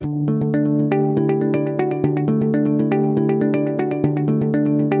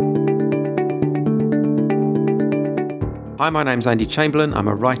Hi, my name's Andy Chamberlain. I'm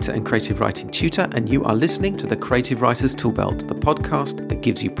a writer and creative writing tutor, and you are listening to the Creative Writers Toolbelt, the podcast that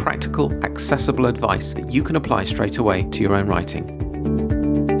gives you practical, accessible advice that you can apply straight away to your own writing.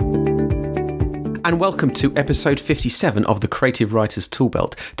 And welcome to episode 57 of the Creative Writers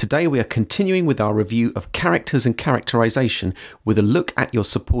Toolbelt. Today we are continuing with our review of characters and characterization with a look at your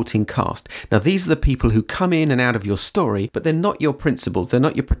supporting cast. Now, these are the people who come in and out of your story, but they're not your principals, they're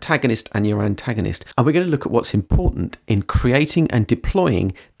not your protagonist and your antagonist. And we're going to look at what's important in creating and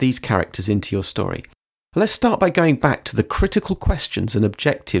deploying these characters into your story. Let's start by going back to the critical questions and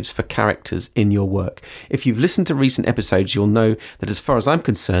objectives for characters in your work. If you've listened to recent episodes, you'll know that as far as I'm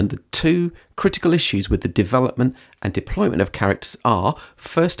concerned, the two critical issues with the development and deployment of characters are,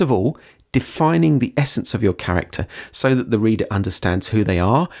 first of all, defining the essence of your character so that the reader understands who they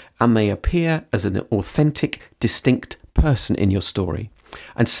are and they appear as an authentic, distinct person in your story.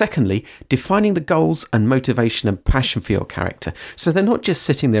 And secondly, defining the goals and motivation and passion for your character. So they're not just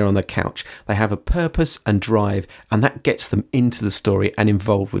sitting there on the couch. They have a purpose and drive, and that gets them into the story and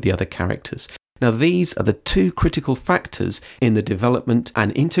involved with the other characters. Now, these are the two critical factors in the development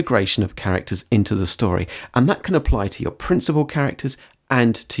and integration of characters into the story, and that can apply to your principal characters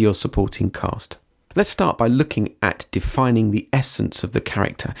and to your supporting cast. Let's start by looking at defining the essence of the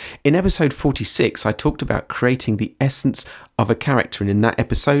character. In episode 46, I talked about creating the essence of a character, and in that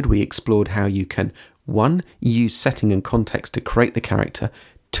episode we explored how you can 1. Use setting and context to create the character,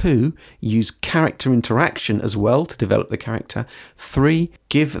 2. Use character interaction as well to develop the character, 3.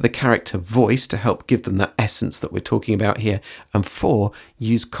 Give the character voice to help give them that essence that we're talking about here, and 4.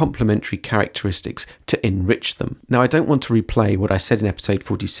 Use complementary characteristics to enrich them. Now, I don't want to replay what I said in episode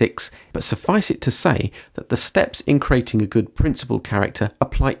 46, but suffice it to say that the steps in creating a good principal character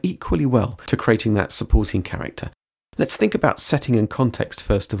apply equally well to creating that supporting character. Let's think about setting and context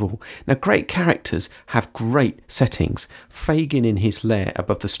first of all. Now, great characters have great settings. Fagin in his lair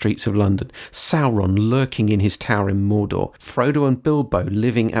above the streets of London, Sauron lurking in his tower in Mordor, Frodo and Bilbo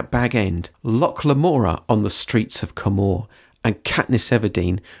living at Bag End, Loch Lamora on the streets of Comor, and Katniss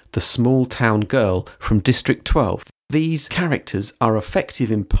Everdeen, the small town girl from District 12. These characters are effective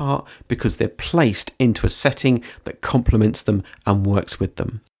in part because they're placed into a setting that complements them and works with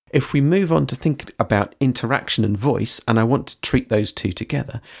them. If we move on to think about interaction and voice, and I want to treat those two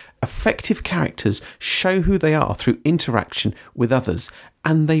together, effective characters show who they are through interaction with others,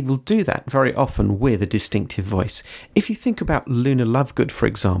 and they will do that very often with a distinctive voice. If you think about Luna Lovegood, for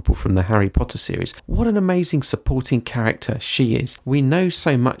example, from the Harry Potter series, what an amazing supporting character she is. We know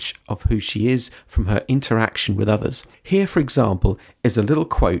so much of who she is from her interaction with others. Here, for example, is a little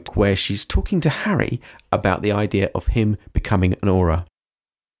quote where she's talking to Harry about the idea of him becoming an Auror.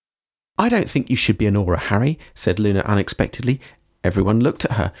 "I don't think you should be an Auror, Harry," said Luna unexpectedly. Everyone looked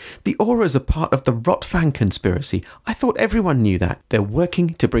at her. "The Aurors are part of the Rotfang conspiracy. I thought everyone knew that. They're working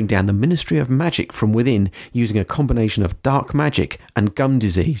to bring down the Ministry of Magic from within using a combination of dark magic and gum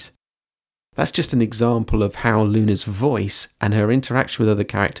disease." That's just an example of how Luna's voice and her interaction with other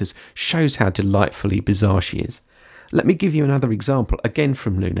characters shows how delightfully bizarre she is. Let me give you another example, again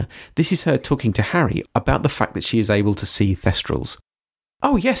from Luna. This is her talking to Harry about the fact that she is able to see Thestrals.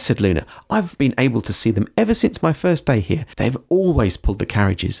 "Oh yes," said Luna, "I've been able to see them ever since my first day here. They've always pulled the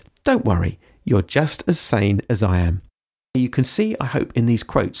carriages. Don't worry, you're just as sane as I am." You can see, I hope, in these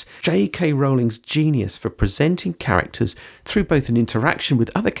quotes, J.K. Rowling's genius for presenting characters through both an interaction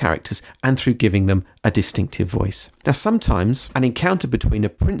with other characters and through giving them a distinctive voice. Now, sometimes an encounter between a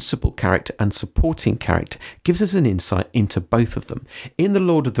principal character and supporting character gives us an insight into both of them. In The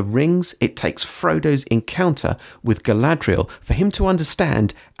Lord of the Rings, it takes Frodo's encounter with Galadriel for him to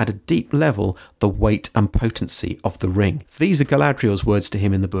understand at a deep level the weight and potency of the ring. These are Galadriel's words to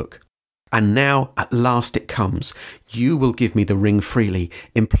him in the book. "And now, at last it comes. You will give me the ring freely.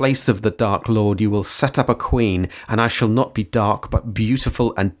 In place of the Dark Lord, you will set up a queen, and I shall not be dark, but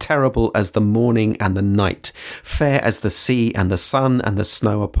beautiful and terrible as the morning and the night, fair as the sea and the sun and the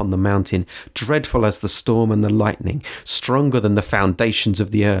snow upon the mountain, dreadful as the storm and the lightning, stronger than the foundations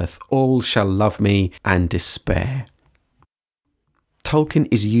of the earth. All shall love me and despair." Tolkien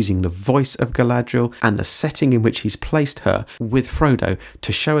is using the voice of Galadriel and the setting in which he's placed her with Frodo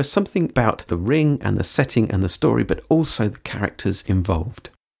to show us something about the ring and the setting and the story, but also the characters involved.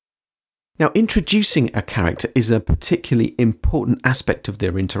 Now, introducing a character is a particularly important aspect of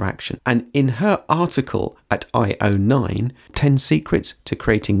their interaction. And in her article at IO9, 10 Secrets to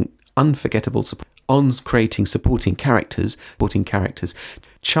Creating Unforgettable on creating supporting characters,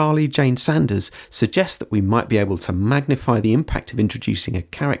 Charlie Jane Sanders suggests that we might be able to magnify the impact of introducing a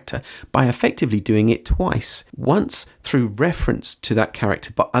character by effectively doing it twice. Once through reference to that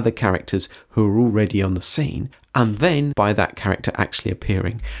character by other characters who are already on the scene, and then by that character actually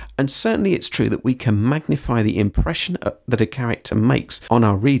appearing. And certainly it's true that we can magnify the impression that a character makes on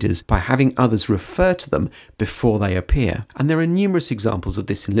our readers by having others refer to them before they appear. And there are numerous examples of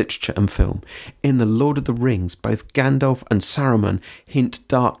this in literature and film. In The Lord of the Rings, both Gandalf and Saruman hint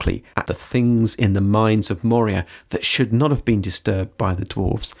darkly at the things in the mines of Moria that should not have been disturbed by the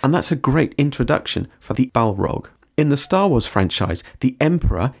dwarves. And that's a great introduction for the Balrog. In the Star Wars franchise, the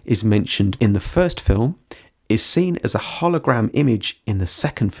Emperor is mentioned in the first film, is seen as a hologram image in the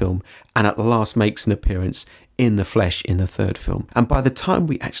second film, and at last makes an appearance in the flesh in the third film. And by the time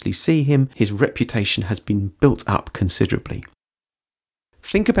we actually see him, his reputation has been built up considerably.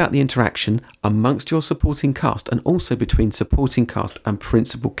 Think about the interaction amongst your supporting cast and also between supporting cast and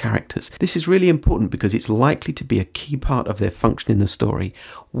principal characters. This is really important because it's likely to be a key part of their function in the story.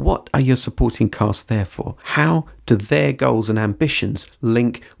 What are your supporting cast there for? How do their goals and ambitions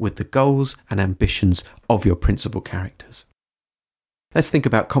link with the goals and ambitions of your principal characters? Let's think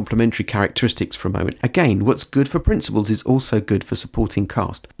about complementary characteristics for a moment. Again, what's good for principals is also good for supporting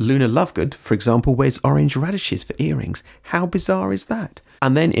cast. Luna Lovegood, for example, wears orange radishes for earrings. How bizarre is that?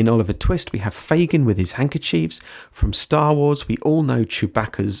 And then in Oliver Twist, we have Fagin with his handkerchiefs. From Star Wars, we all know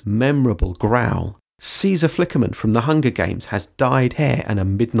Chewbacca's memorable growl. Caesar Flickerman from The Hunger Games has dyed hair and a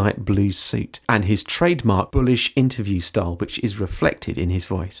midnight blues suit, and his trademark bullish interview style, which is reflected in his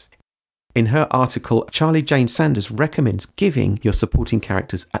voice. In her article, Charlie Jane Sanders recommends giving your supporting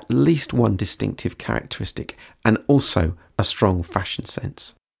characters at least one distinctive characteristic and also a strong fashion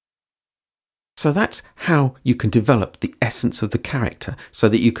sense. So that's how you can develop the essence of the character so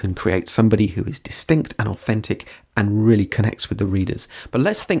that you can create somebody who is distinct and authentic and really connects with the readers. But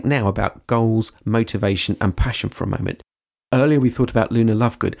let's think now about goals, motivation and passion for a moment. Earlier we thought about Luna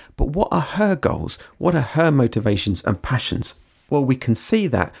Lovegood, but what are her goals? What are her motivations and passions? Well, we can see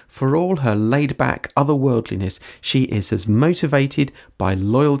that for all her laid-back otherworldliness, she is as motivated by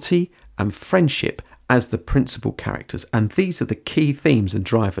loyalty and friendship as the principal characters. And these are the key themes and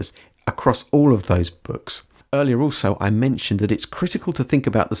drivers across all of those books. Earlier also, I mentioned that it's critical to think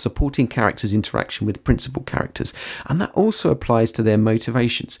about the supporting characters' interaction with principal characters, and that also applies to their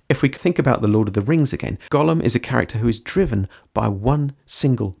motivations. If we think about The Lord of the Rings again, Gollum is a character who is driven by one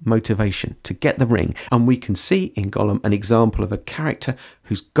single motivation, to get the ring, and we can see in Gollum an example of a character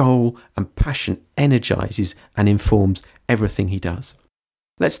whose goal and passion energises and informs everything he does.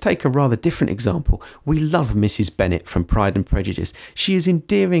 Let's take a rather different example. We love Mrs. Bennet from Pride and Prejudice. She is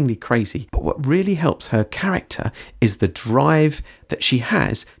endearingly crazy, but what really helps her character is the drive that she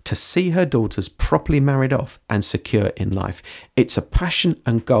has to see her daughters properly married off and secure in life. It's a passion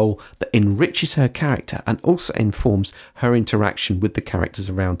and goal that enriches her character and also informs her interaction with the characters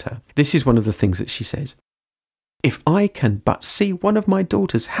around her. This is one of the things that she says. If I can but see one of my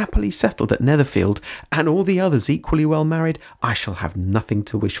daughters happily settled at Netherfield and all the others equally well married, I shall have nothing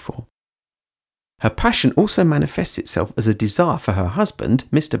to wish for. Her passion also manifests itself as a desire for her husband,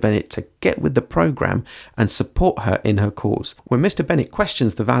 Mr. Bennet, to get with the programme and support her in her cause. When Mr. Bennet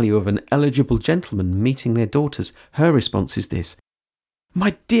questions the value of an eligible gentleman meeting their daughters, her response is this: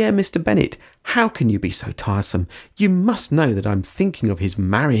 "My dear Mr. Bennet, how can you be so tiresome? You must know that I'm thinking of his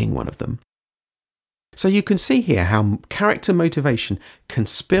marrying one of them." So you can see here how character motivation can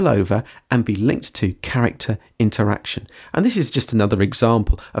spill over and be linked to character interaction. And this is just another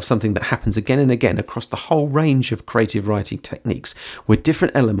example of something that happens again and again across the whole range of creative writing techniques, where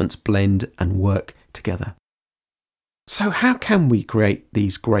different elements blend and work together. So how can we create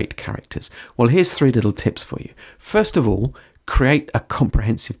these great characters? Well, here's 3 little tips for you. First of all, create a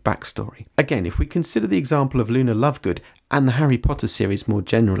comprehensive backstory. Again, if we consider the example of Luna Lovegood and the Harry Potter series more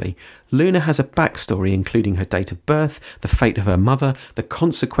generally, Luna has a backstory including her date of birth, the fate of her mother, the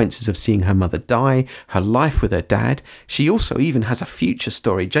consequences of seeing her mother die, her life with her dad. She also even has a future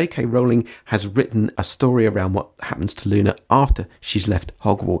story. J.K. Rowling has written a story around what happens to Luna after she's left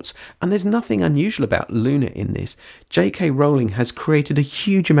Hogwarts. And there's nothing unusual about Luna in this. J.K. Rowling has created a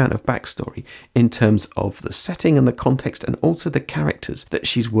huge amount of backstory in terms of the setting and the context and also the characters that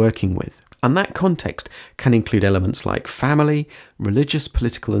she's working with. And that context can include elements like family, religious,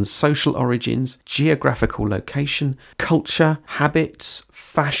 political and social origins, geographical location, culture, habits,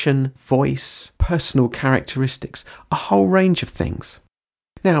 fashion, voice, personal characteristics, a whole range of things.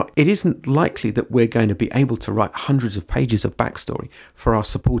 Now, it isn't likely that we're going to be able to write hundreds of pages of backstory for our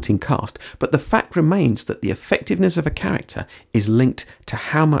supporting cast, but the fact remains that the effectiveness of a character is linked to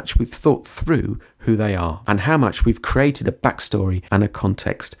how much we've thought through who they are and how much we've created a backstory and a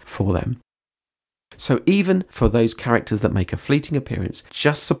context for them. So even for those characters that make a fleeting appearance,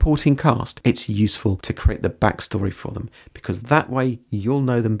 just supporting cast, it's useful to create the backstory for them, because that way you'll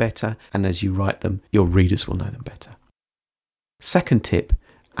know them better, and as you write them, your readers will know them better. Second tip,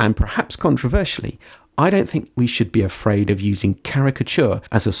 and perhaps controversially, I don't think we should be afraid of using caricature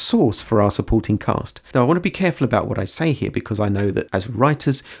as a source for our supporting cast. Now, I want to be careful about what I say here, because I know that as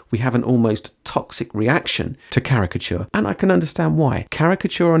writers, we have an almost toxic reaction to caricature, and I can understand why.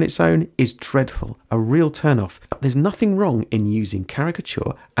 Caricature on its own is dreadful, a real turn-off. But there's nothing wrong in using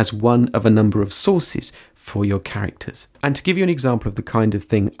caricature as one of a number of sources for your characters. And to give you an example of the kind of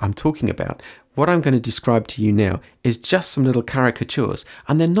thing I'm talking about, what I'm going to describe to you now is just some little caricatures,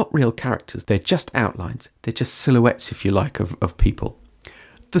 and they're not real characters, they're just outlines, they're just silhouettes, if you like, of people.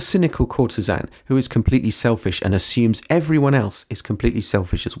 The cynical courtesan who is completely selfish and assumes everyone else is completely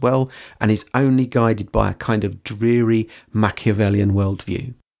selfish as well, and is only guided by a kind of dreary Machiavellian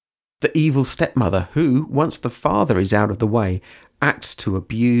worldview. The evil stepmother who, once the father is out of the way, acts to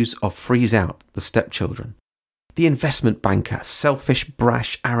abuse or freeze out the stepchildren. The investment banker, selfish,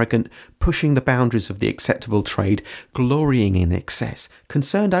 brash, arrogant, pushing the boundaries of the acceptable trade, glorying in excess,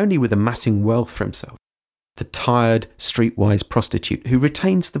 concerned only with amassing wealth for himself. The tired, streetwise prostitute who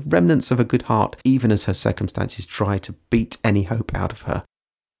retains the remnants of a good heart even as her circumstances try to beat any hope out of her.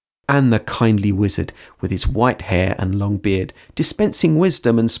 And the kindly wizard with his white hair and long beard, dispensing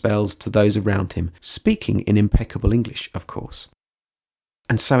wisdom and spells to those around him, speaking in impeccable English, of course.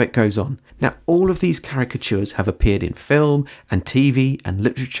 And so it goes on. Now, all of these caricatures have appeared in film and TV and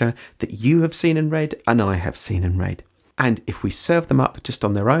literature that you have seen and read, and I have seen and read. And if we serve them up just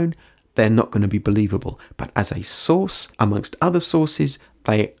on their own, they're not going to be believable. But as a source, amongst other sources,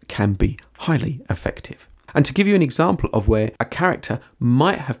 they can be highly effective. And to give you an example of where a character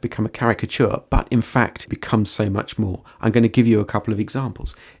might have become a caricature, but in fact becomes so much more, I'm going to give you a couple of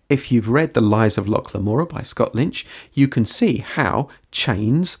examples. If you've read The Lies of Loch Lamora by Scott Lynch, you can see how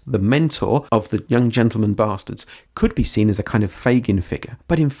Chains, the mentor of the young gentleman bastards, could be seen as a kind of Fagin figure.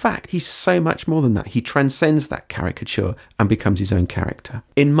 But in fact, he's so much more than that. He transcends that caricature and becomes his own character.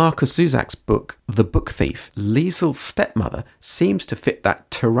 In Markus Zusak's book, The Book Thief, Liesel's stepmother seems to fit that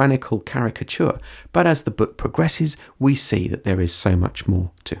tyrannical caricature, but as the book progresses, we see that there is so much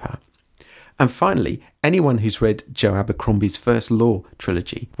more to her. And finally, anyone who's read Joe Abercrombie's First Law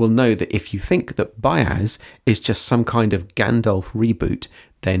trilogy will know that if you think that Bayaz is just some kind of Gandalf reboot,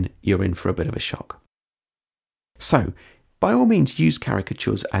 then you're in for a bit of a shock. So, by all means use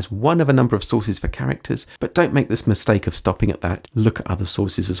caricatures as one of a number of sources for characters, but don't make this mistake of stopping at that. Look at other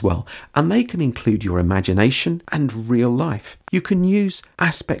sources as well. And they can include your imagination and real life. You can use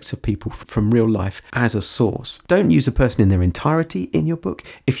aspects of people from real life as a source. Don't use a person in their entirety in your book.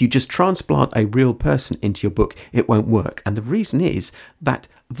 If you just transplant a real person into your book, it won't work. And the reason is that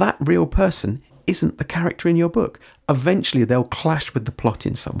that real person isn't the character in your book. Eventually they'll clash with the plot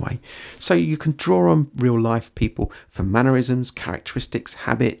in some way. So you can draw on real life people for mannerisms, characteristics,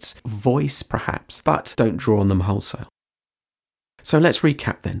 habits, voice perhaps, but don't draw on them wholesale. So let's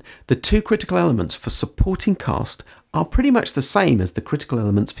recap then. The two critical elements for supporting cast are pretty much the same as the critical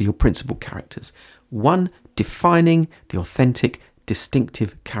elements for your principal characters. One, defining the authentic,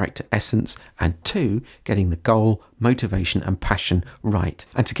 distinctive character essence, and two, getting the goal, motivation and passion right.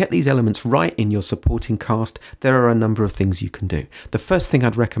 And to get these elements right in your supporting cast, there are a number of things you can do. The first thing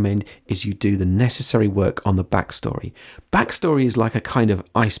I'd recommend is you do the necessary work on the backstory. Backstory is like a kind of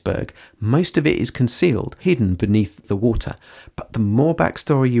iceberg. Most of it is concealed, hidden beneath the water. But the more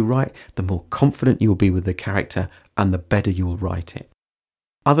backstory you write, the more confident you'll be with the character and the better you'll write it.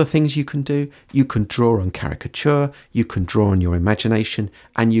 Other things you can do, you can draw on caricature, you can draw on your imagination,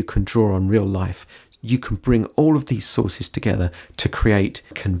 and you can draw on real life. You can bring all of these sources together to create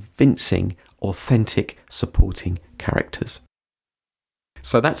convincing, authentic, supporting characters.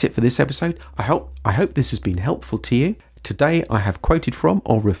 So that's it for this episode. I hope this has been helpful to you. Today I have quoted from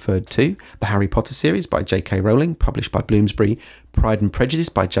or referred to the Harry Potter series by J.K. Rowling, published by Bloomsbury, Pride and Prejudice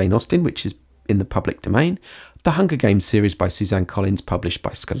by Jane Austen, which is in the public domain, the Hunger Games series by Suzanne Collins, published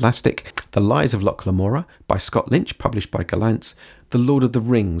by Scholastic, The Lies of Loch Lamora by Scott Lynch, published by Gollancz, The Lord of the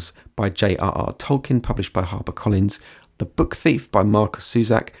Rings by J.R.R. Tolkien, published by HarperCollins, The Book Thief by Markus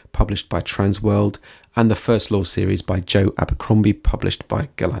Zusak, published by Transworld, and the First Law series by Joe Abercrombie, published by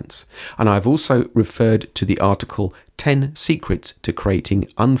Gollancz. And I've also referred to the article 10 Secrets to Creating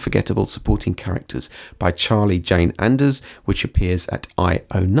Unforgettable Supporting Characters by Charlie Jane Anders, which appears at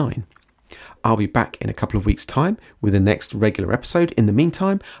IO9. I'll be back in a couple of weeks' time with the next regular episode. In the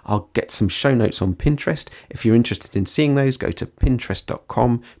meantime, I'll get some show notes on Pinterest. If you're interested in seeing those, go to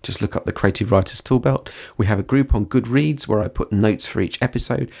pinterest.com. Just look up the Creative Writers Toolbelt. We have a group on Goodreads where I put notes for each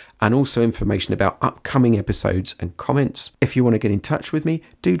episode and also information about upcoming episodes and comments. If you want to get in touch with me,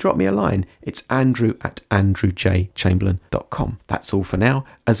 do drop me a line. It's andrew@andrewjchamberlain.com. That's all for now.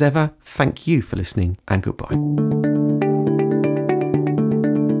 As ever, thank you for listening and goodbye.